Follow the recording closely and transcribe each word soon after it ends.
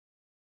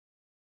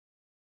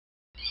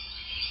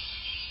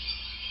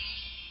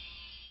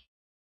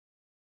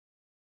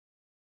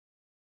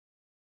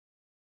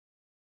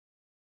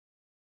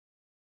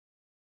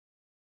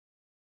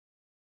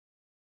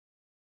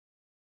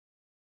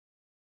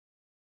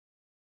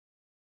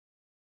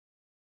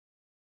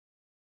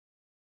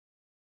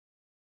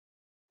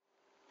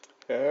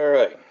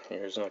Alright,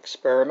 here's an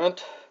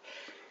experiment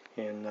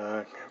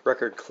in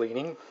record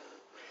cleaning.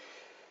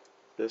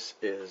 This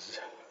is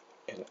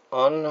an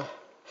untouched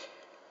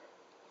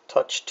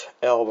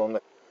album,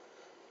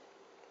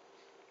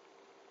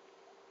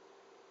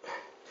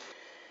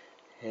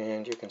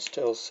 and you can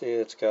still see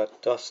it's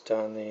got dust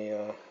on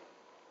the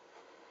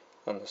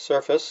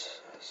surface,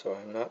 so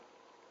I'm not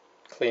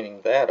cleaning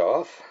that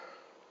off.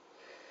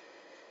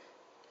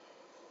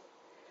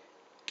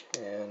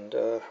 And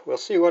we'll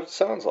see what it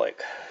sounds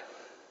like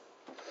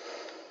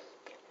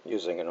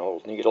using an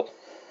old needle.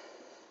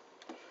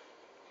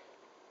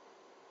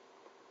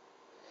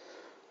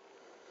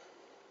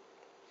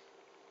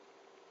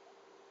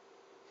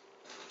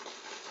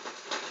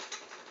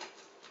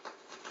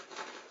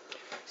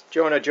 It's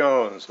Jonah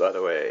Jones, by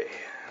the way.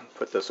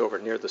 Put this over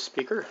near the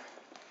speaker.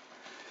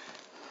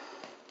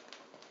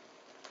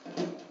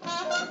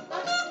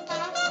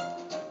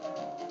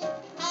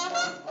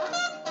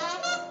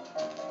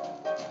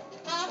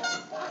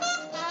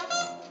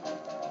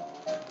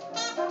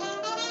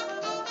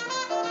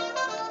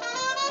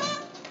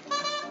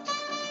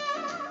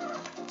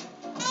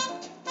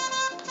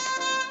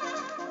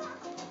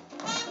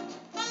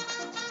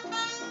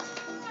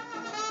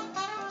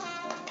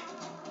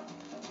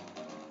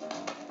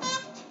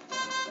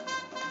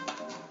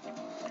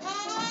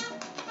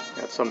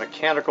 Got some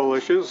mechanical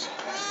issues.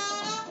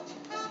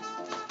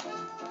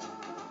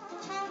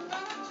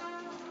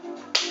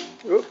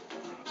 Oop,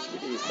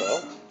 CD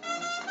fell.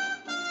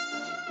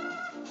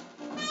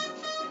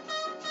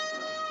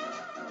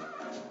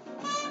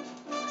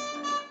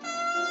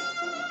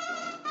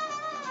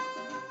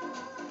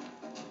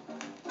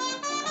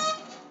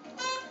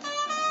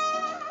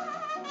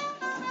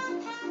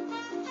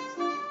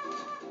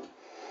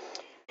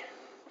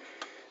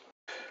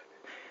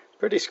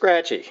 Pretty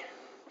scratchy.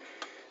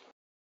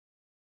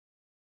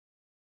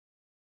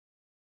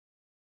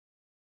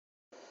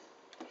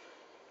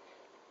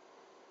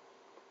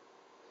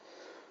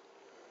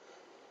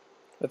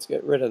 Let's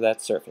get rid of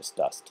that surface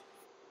dust.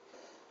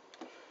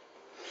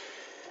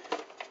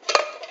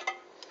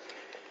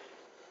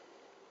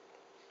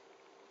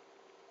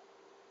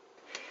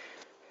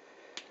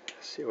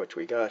 See what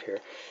we got here.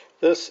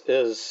 This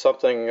is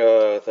something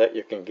that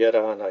you can get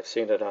on, I've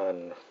seen it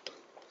on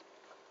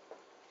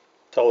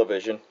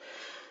television.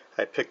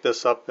 I picked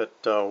this up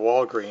at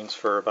Walgreens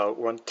for about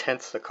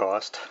 1/10 the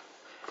cost.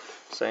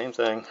 Same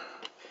thing.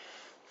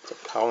 It's a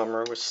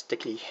polymer with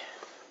sticky.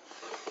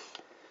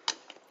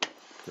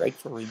 Great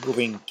for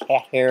removing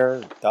cat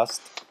hair,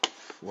 dust,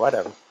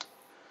 whatever.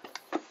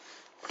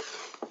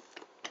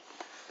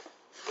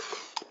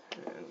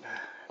 And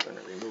I'm going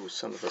to remove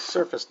some of the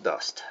surface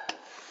dust.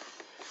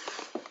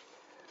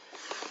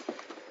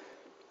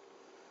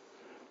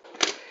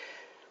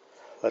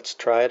 Let's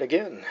try it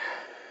again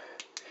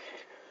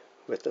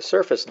with the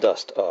surface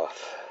dust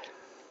off.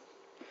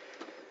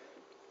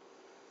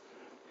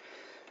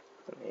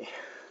 Let me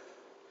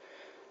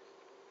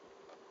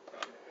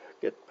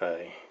get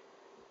my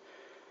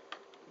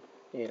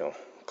needle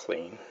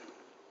clean.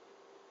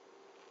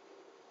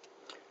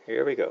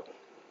 Here we go.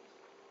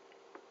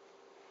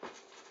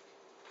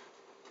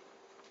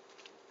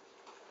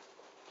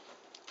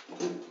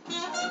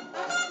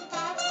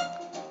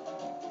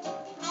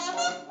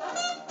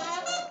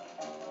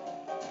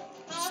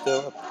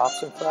 Still it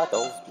pops and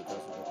crackles because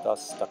of the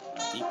dust stuck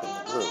deep in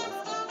the groove.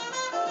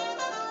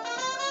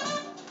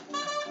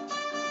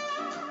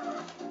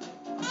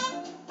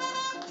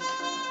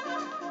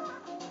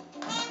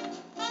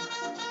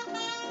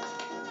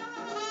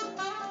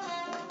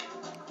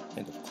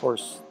 And of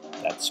course,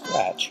 that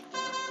scratch.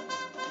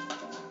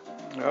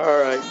 All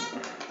right.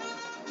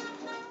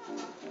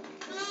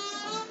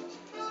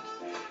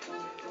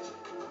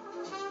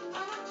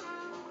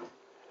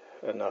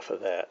 Enough of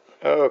that.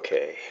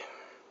 Okay.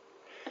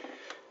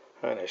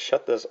 I'm going to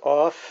shut this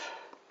off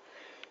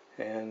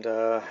and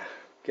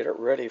get it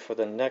ready for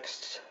the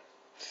next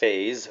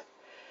phase.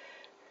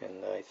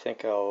 And I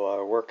think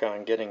I'll work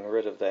on getting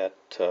rid of that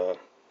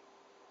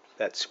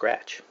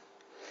scratch.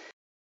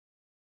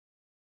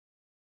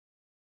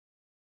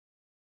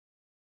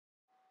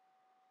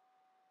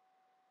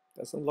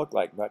 Doesn't look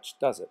like much,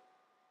 does it?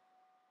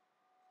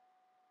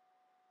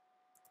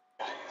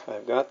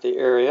 I've got the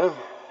area,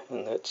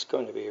 and that's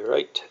going to be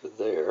right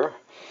there.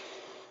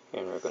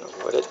 And we're going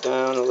to wet it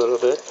down a little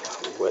bit.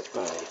 Wet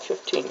my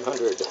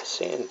 1500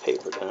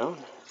 sandpaper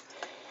down.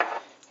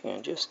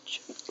 And just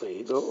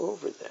gently go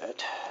over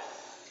that.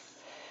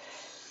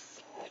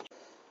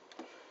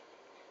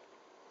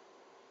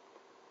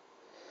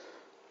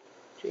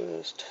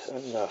 Just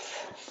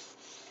enough.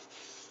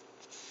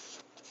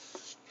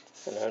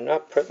 And I'm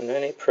not putting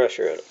any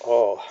pressure at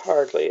all,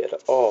 hardly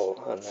at all,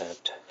 on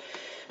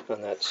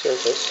that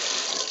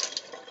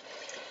surface.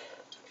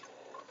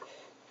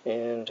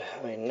 And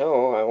I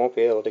know I won't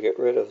be able to get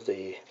rid of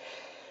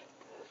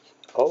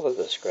all of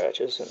the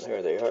scratches, and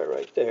there they are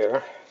right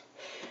there.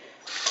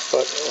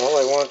 But all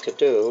I want to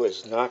do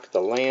is knock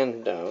the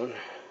land down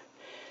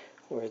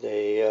where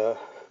they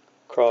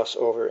cross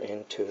over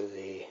into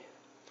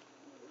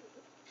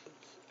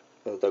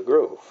the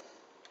groove.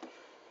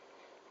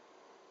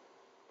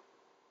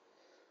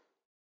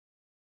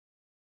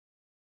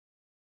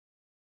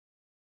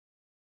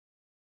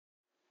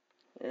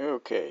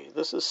 Okay,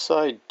 this is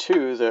side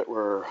 2 that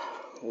we're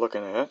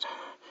looking at,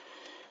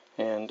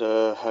 and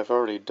I've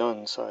already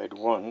done side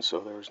 1, so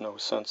there's no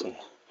sense in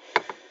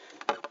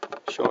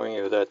showing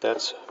you that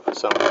that's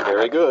sounding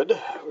very good.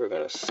 We're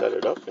going to set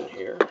it up in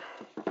here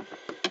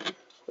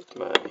with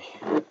my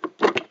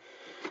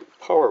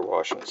power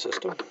washing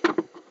system.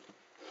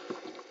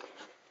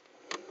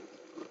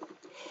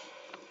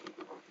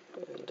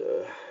 And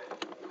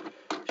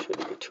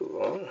shouldn't be too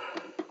long.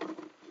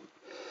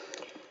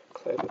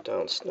 Clamp it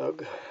down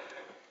snug.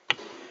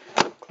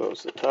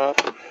 Close the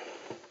top.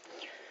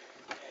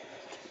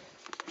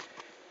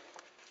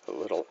 A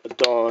little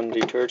Dawn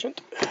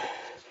detergent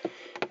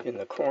in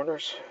the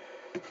corners.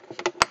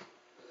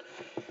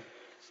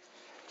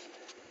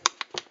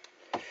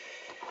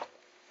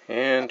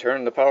 And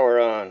turn the power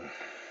on.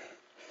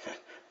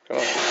 Come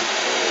on. There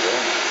we go.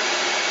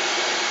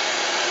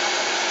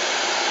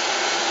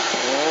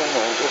 And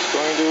I'm just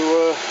going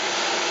to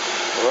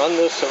run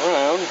this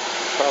around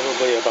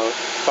probably about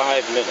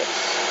 5 minutes.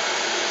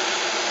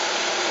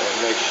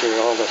 And make sure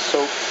all the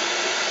soap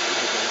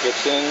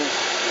gets in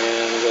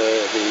and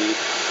the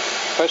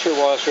pressure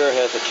washer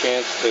has a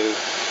chance to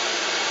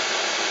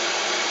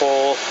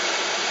pull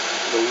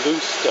the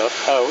loose stuff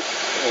out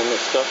and the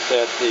stuff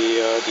that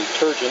the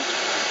detergent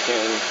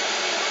can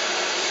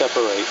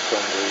separate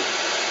from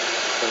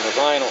the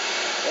vinyl.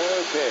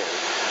 Okay,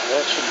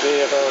 that should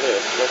be about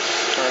it. Let's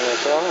turn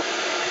this off.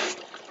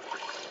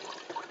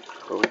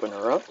 Open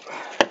her up.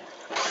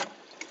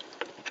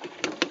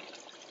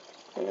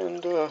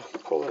 And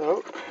pull it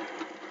out.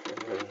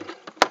 And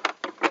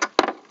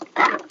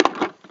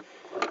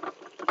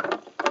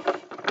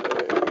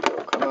there we go.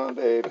 Come on,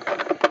 babe.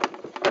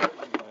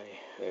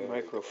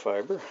 My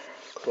microfiber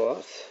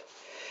cloth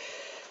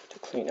to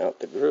clean out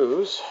the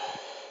grooves.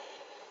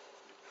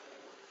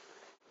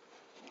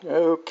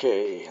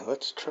 Okay,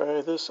 let's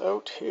try this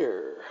out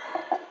here.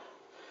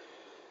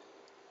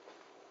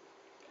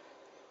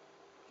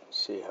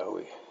 See how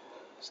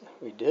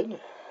we did.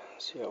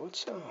 See how it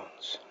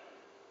sounds.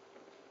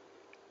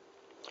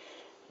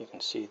 You can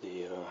see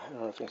the, I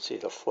don't know if you can see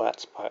the flat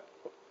spot,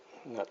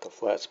 not the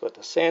flats, but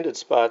the sanded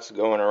spots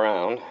going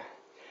around.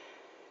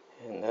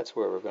 And that's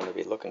where we're going to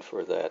be looking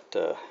for that,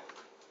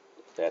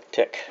 that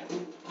tick.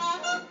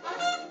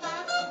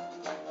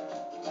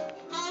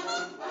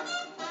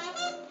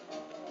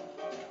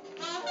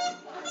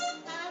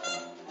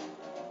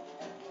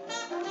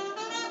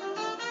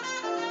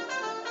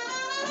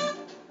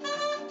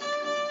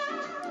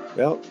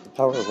 Well, the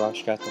power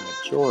wash got the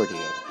majority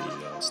of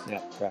the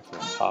snap, crackle,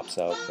 and pops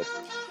out, but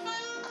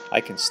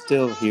I can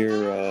still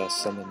hear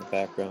some in the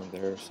background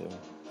there, so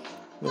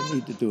we'll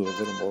need to do a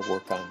little more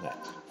work on that.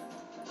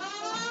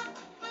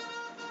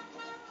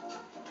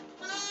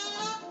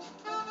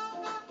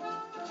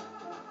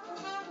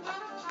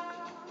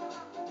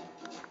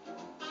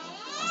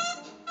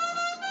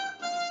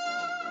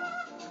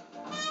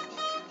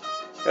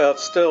 Well,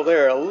 it's still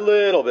there a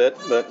little bit,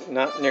 but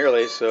not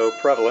nearly so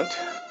prevalent.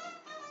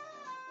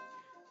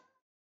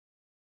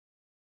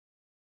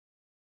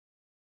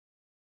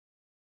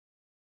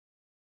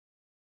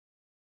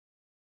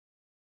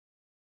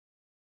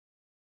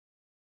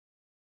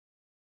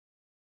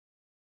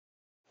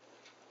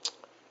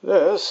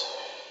 This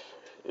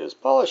is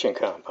polishing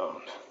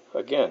compound.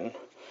 Again,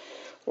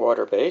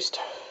 water-based.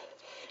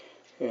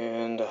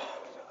 And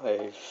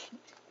I've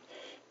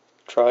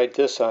tried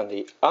this on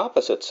the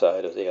opposite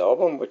side of the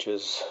album, which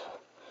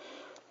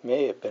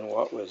may have been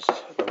what was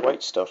the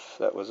white stuff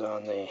that was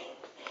on the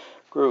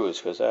grooves,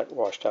 because that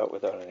washed out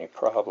without any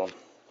problem.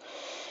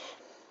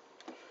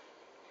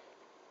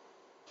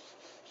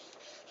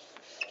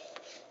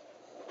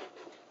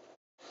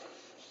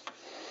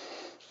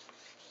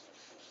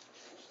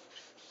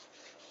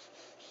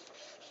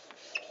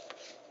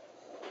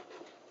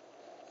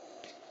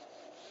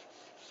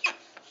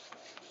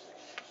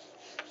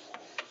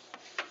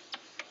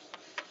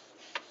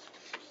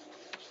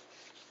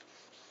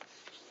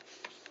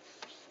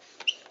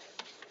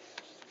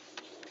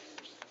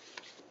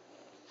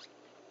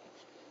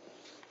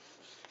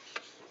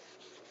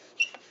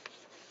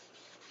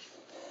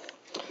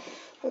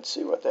 Let's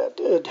see what that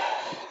did.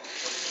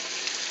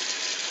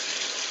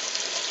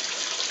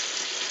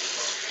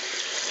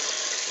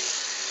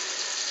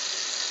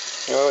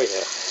 Oh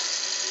yeah.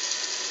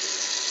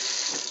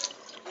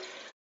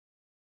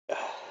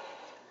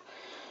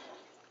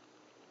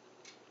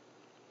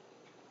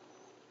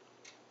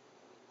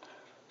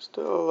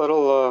 Still a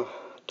little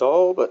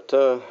dull, but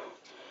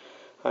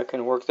I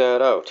can work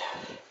that out.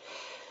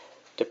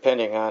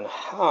 Depending on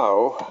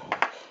how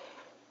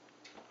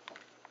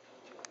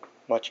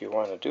much you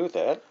want to do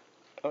that,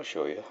 I'll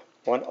show you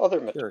one other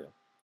material.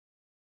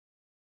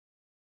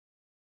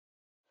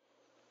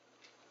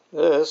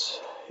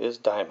 This is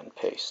diamond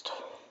paste,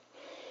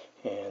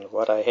 and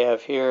what I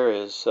have here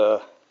is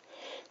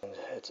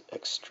it's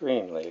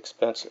extremely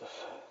expensive.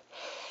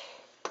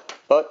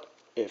 But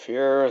if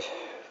you're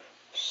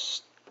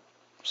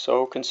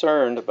so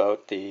concerned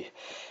about the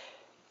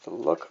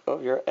look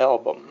of your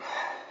album,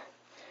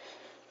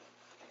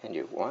 and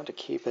you want to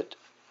keep it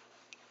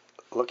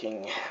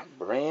looking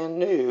brand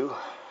new,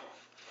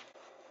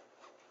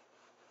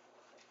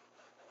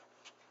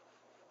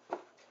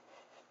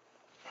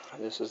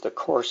 this is the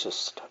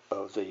coarsest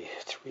of the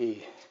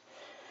 3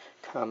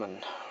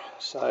 common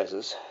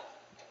sizes.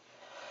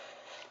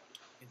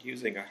 And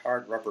using a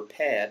hard rubber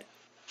pad,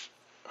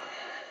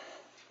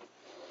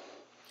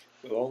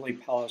 we'll only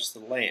polish the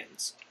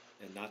lands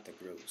and not the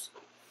grooves.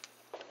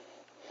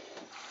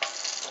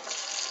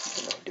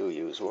 And I do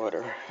use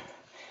water.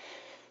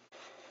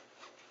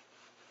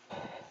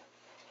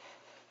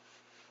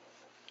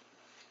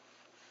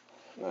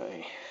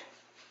 My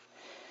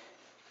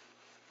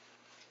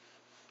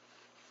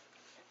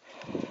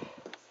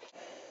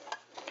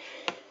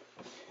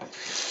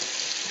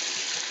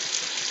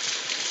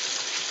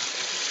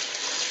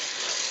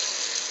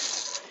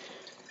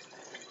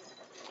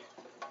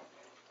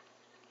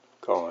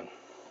gone.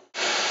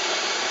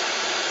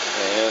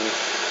 And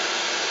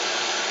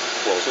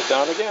close it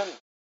down again.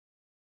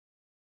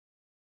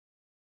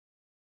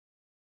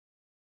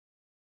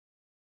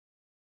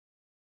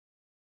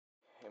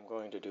 I'm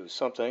going to do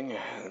something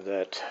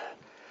that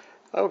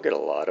I'll get a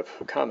lot of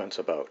comments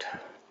about,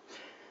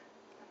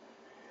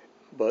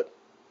 but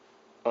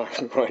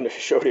I'm going to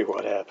show you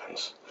what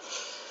happens.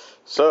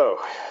 So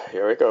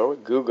here we go,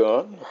 goo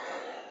gun.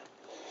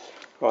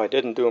 Well, I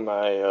didn't do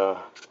my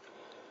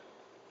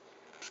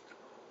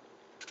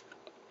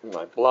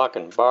my block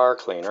and bar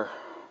cleaner,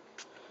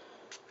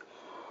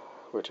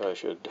 which I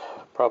should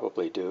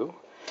probably do.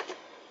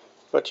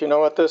 But you know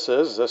what this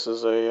is? This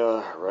is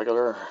a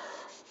regular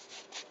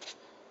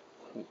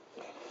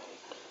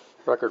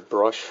record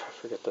brush. I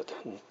forget the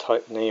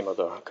name of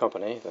the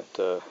company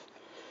that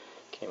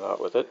came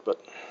out with it, but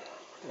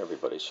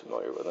everybody's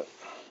familiar with it.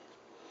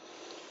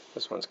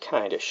 This one's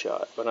kind of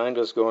shot, but I'm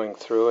just going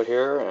through it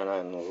here and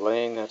I'm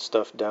laying that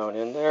stuff down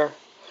in there.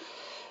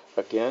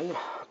 Again,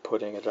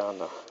 putting it on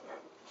the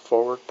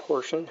forward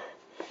portion.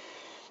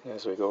 And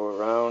as we go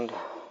around,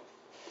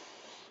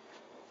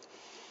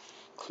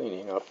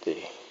 cleaning up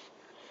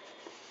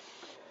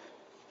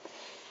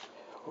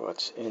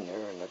what's in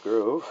there in the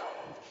groove.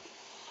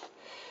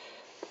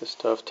 This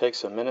stuff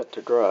takes a minute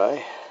to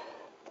dry,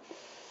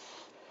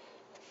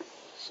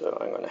 so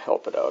I'm going to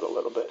help it out a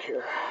little bit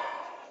here.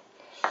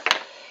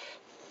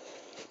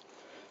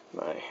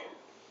 My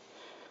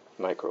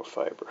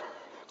microfiber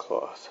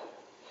cloth,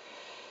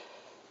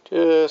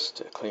 just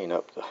to clean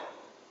up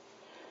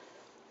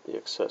the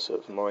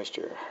excessive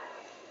moisture.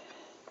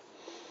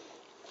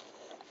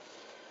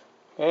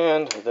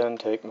 And then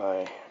take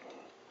my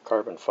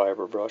carbon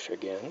fiber brush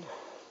again.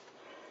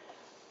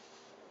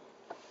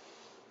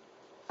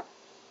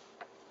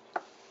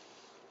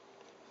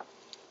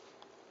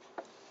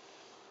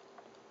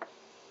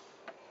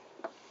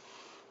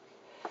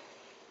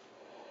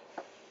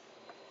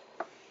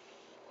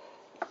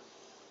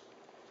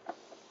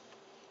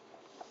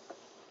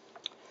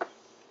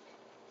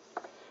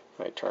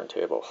 My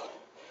turntable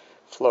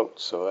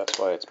floats, so that's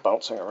why it's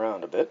bouncing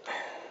around a bit.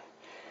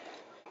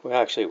 We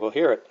actually will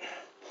hear it.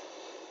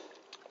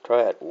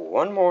 Try it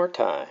one more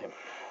time.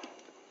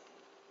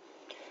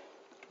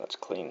 Let's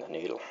clean the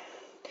needle.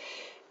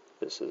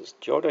 This is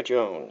Jonah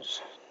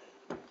Jones.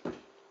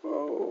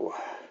 Whoa,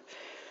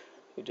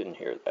 you didn't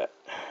hear that.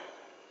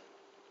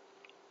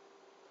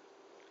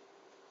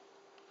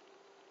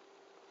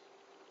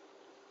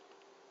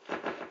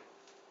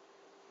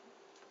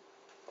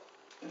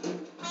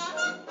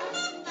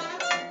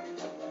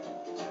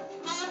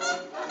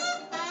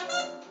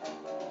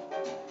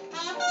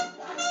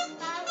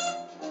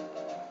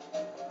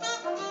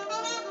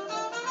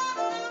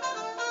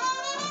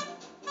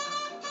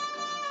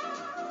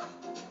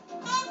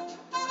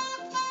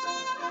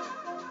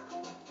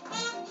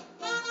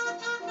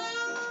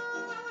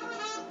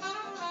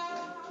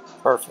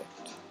 Perfect.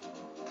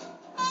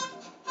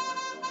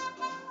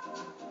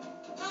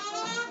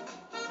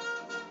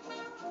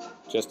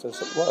 Just as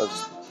it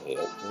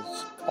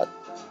was cut.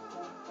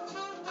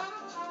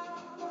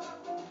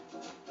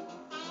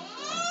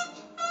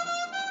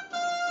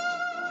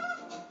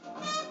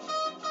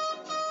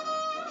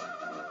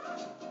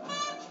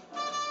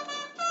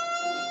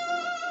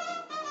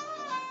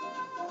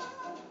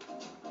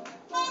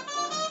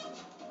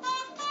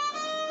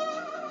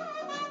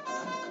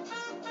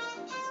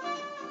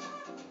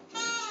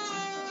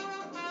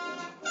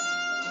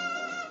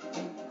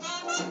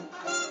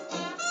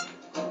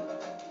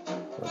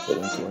 We're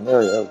getting to an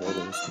area where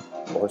there's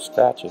more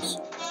scratches.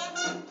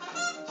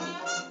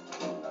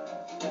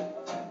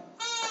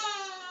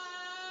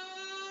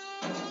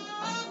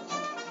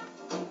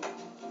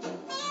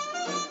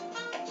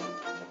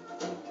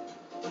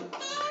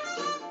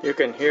 You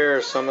can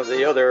hear some of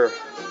the other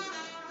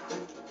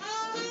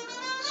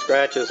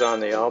scratches on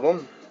the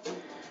album,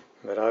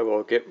 but I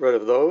will get rid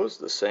of those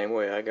the same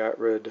way I got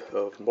rid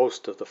of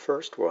most of the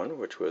first one,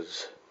 which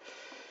was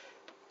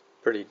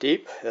pretty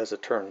deep as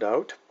it turned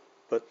out,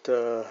 but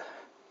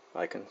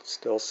I can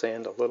still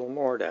sand a little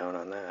more down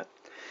on that.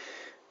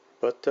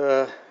 But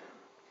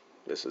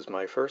this is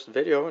my first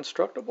video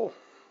instructable.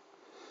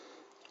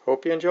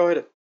 Hope you enjoyed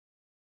it.